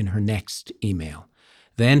in her next email.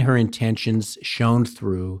 Then her intentions shone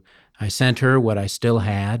through. I sent her what I still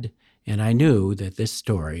had, and I knew that this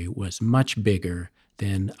story was much bigger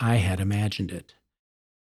than I had imagined it.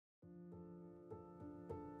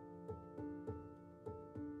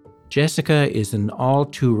 Jessica is an all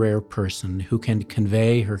too rare person who can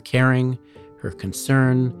convey her caring, her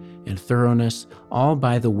concern, and thoroughness, all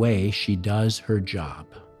by the way she does her job.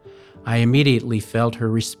 I immediately felt her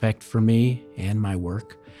respect for me and my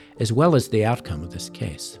work, as well as the outcome of this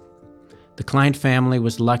case. The Klein family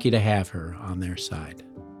was lucky to have her on their side.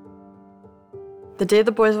 The day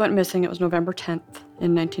the boys went missing, it was November 10th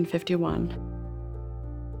in 1951.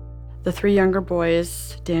 The three younger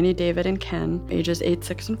boys, Danny, David, and Ken, ages 8,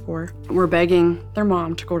 6, and 4, were begging their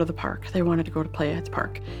mom to go to the park. They wanted to go to play at the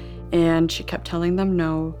park. And she kept telling them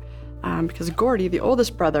no, because Gordy, the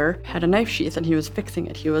oldest brother, had a knife sheath and he was fixing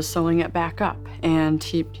it. He was sewing it back up, and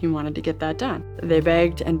he wanted to get that done. They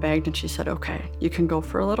begged, and she said, okay, you can go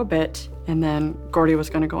for a little bit, and then Gordy was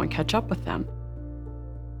going to go and catch up with them.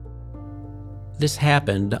 This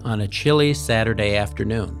happened on a chilly Saturday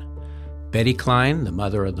afternoon. Betty Klein, the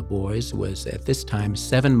mother of the boys, was at this time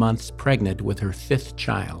 7 months pregnant with her 5th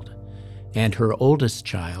child, and her oldest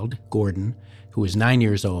child, Gordon, who was 9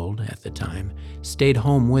 years old at the time, stayed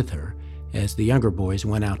home with her as the younger boys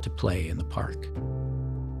went out to play in the park.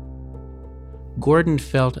 Gordon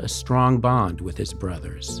felt a strong bond with his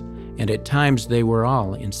brothers, and at times they were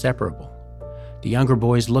all inseparable. The younger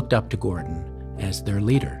boys looked up to Gordon as their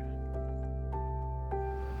leader.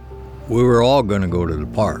 We were all going to go to the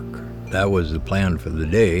park. That was the plan for the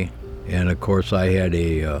day. And of course I had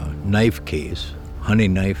a knife case,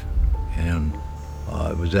 hunting knife, and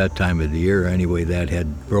it was that time of the year anyway that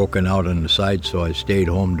had broken out on the side, so I stayed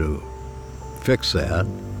home to fix that,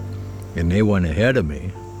 and they went ahead of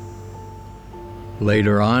me.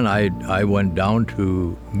 Later on, I went down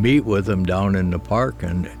to meet with them down in the park,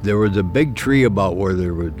 and there was a big tree about where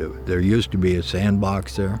there used to be a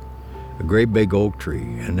sandbox there, a great big oak tree,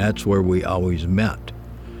 and that's where we always met.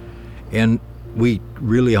 And we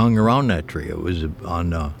really hung around that tree. It was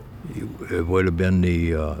it would have been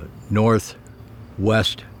the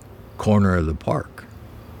northwest corner of the park,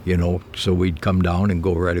 so we'd come down and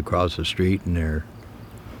go right across the street, and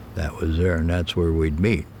that was there, and that's where we'd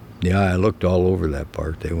meet. Yeah, I looked all over that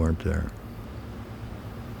park. They weren't there.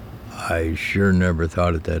 I sure never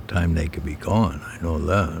thought at that time they could be gone. I know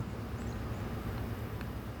that.